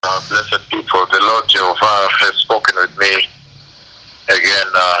blessed people, the Lord Jehovah has spoken with me again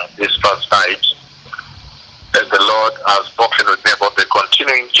this past night. And the Lord has spoken with me about the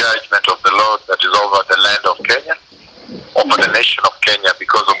continuing judgment of the Lord that is over the land of Kenya, over the nation of Kenya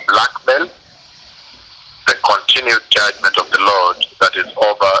because of blackmail. The continued judgment of the Lord that is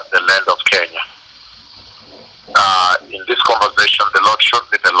over the land of Kenya. In this conversation, the Lord showed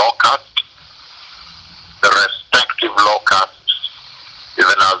me the locust, the respective locusts,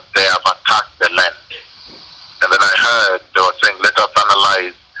 even as they have attacked the land. And then I heard they were saying, let us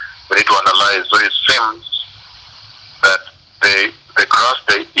analyze. We need to analyze. So it seems that the grass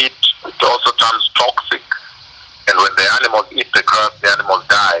they eat, it also turns toxic. And when the animals eat the grass, the animals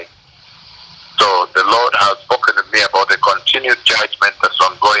die. So the Lord has spoken to me about the continued judgment that's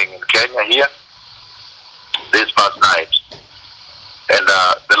ongoing in Kenya here this past night. And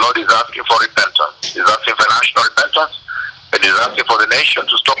the Lord is asking for repentance. He's asking for national repentance. And he's asking for the nation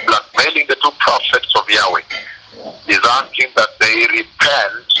to stop blackmailing the two prophets of Yahweh. He's asking that they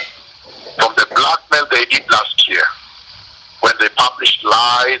repent from the blackmail they did last year when they published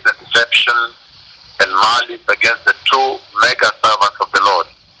lies and deception and malice against the two mega servants of the Lord.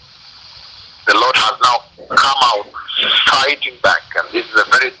 The Lord has now come out fighting back, and this is a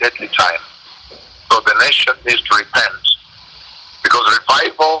very deadly time. So the nation needs to repent, because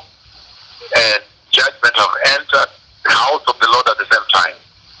revival and judgment have entered the house of the Lord at the same time.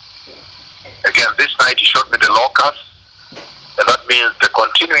 Again, this night he showed me the locusts, and that means the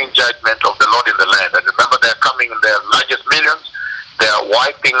continuing judgment of the Lord in the land. And remember, they are coming in their largest millions. They are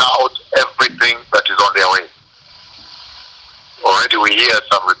wiping out everything that is on their way. Already we hear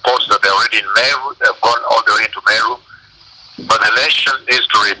some reports that they're already in Meru. They've gone all the way into Meru. But the nation needs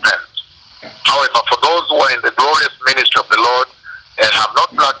to repent. However, for those who are in the glorious ministry of the Lord and have not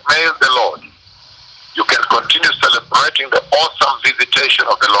blackmailed the Lord, you can continue celebrating the awesome visitation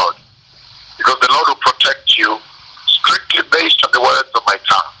of the Lord, because the Lord will protect you strictly based on the words of my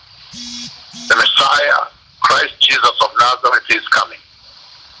tongue. The Messiah, Christ Jesus of Nazareth, is coming.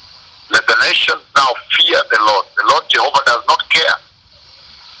 Let the nations now fear the Lord. The Lord Jehovah does not care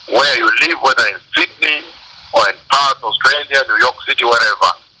where you live, whether in Sydney or in Perth, Australia, New York City,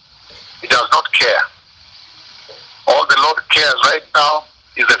 wherever. He does not care. All the Lord cares right now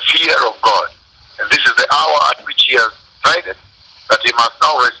is the fear of God. And this is the hour at which he has decided that he must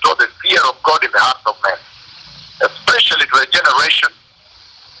now restore the fear of God in the hearts of men, especially to a generation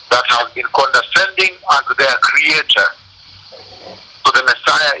that has been condescending unto their Creator. So the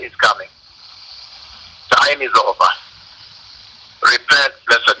Messiah is coming. Time is over. Repent,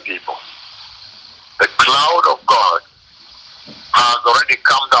 blessed people. The cloud of God has already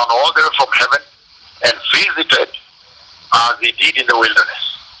come down all the way from heaven and visited as he did in the wilderness.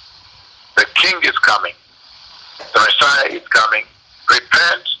 The King is coming. The Messiah is coming.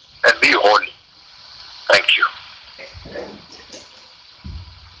 Repent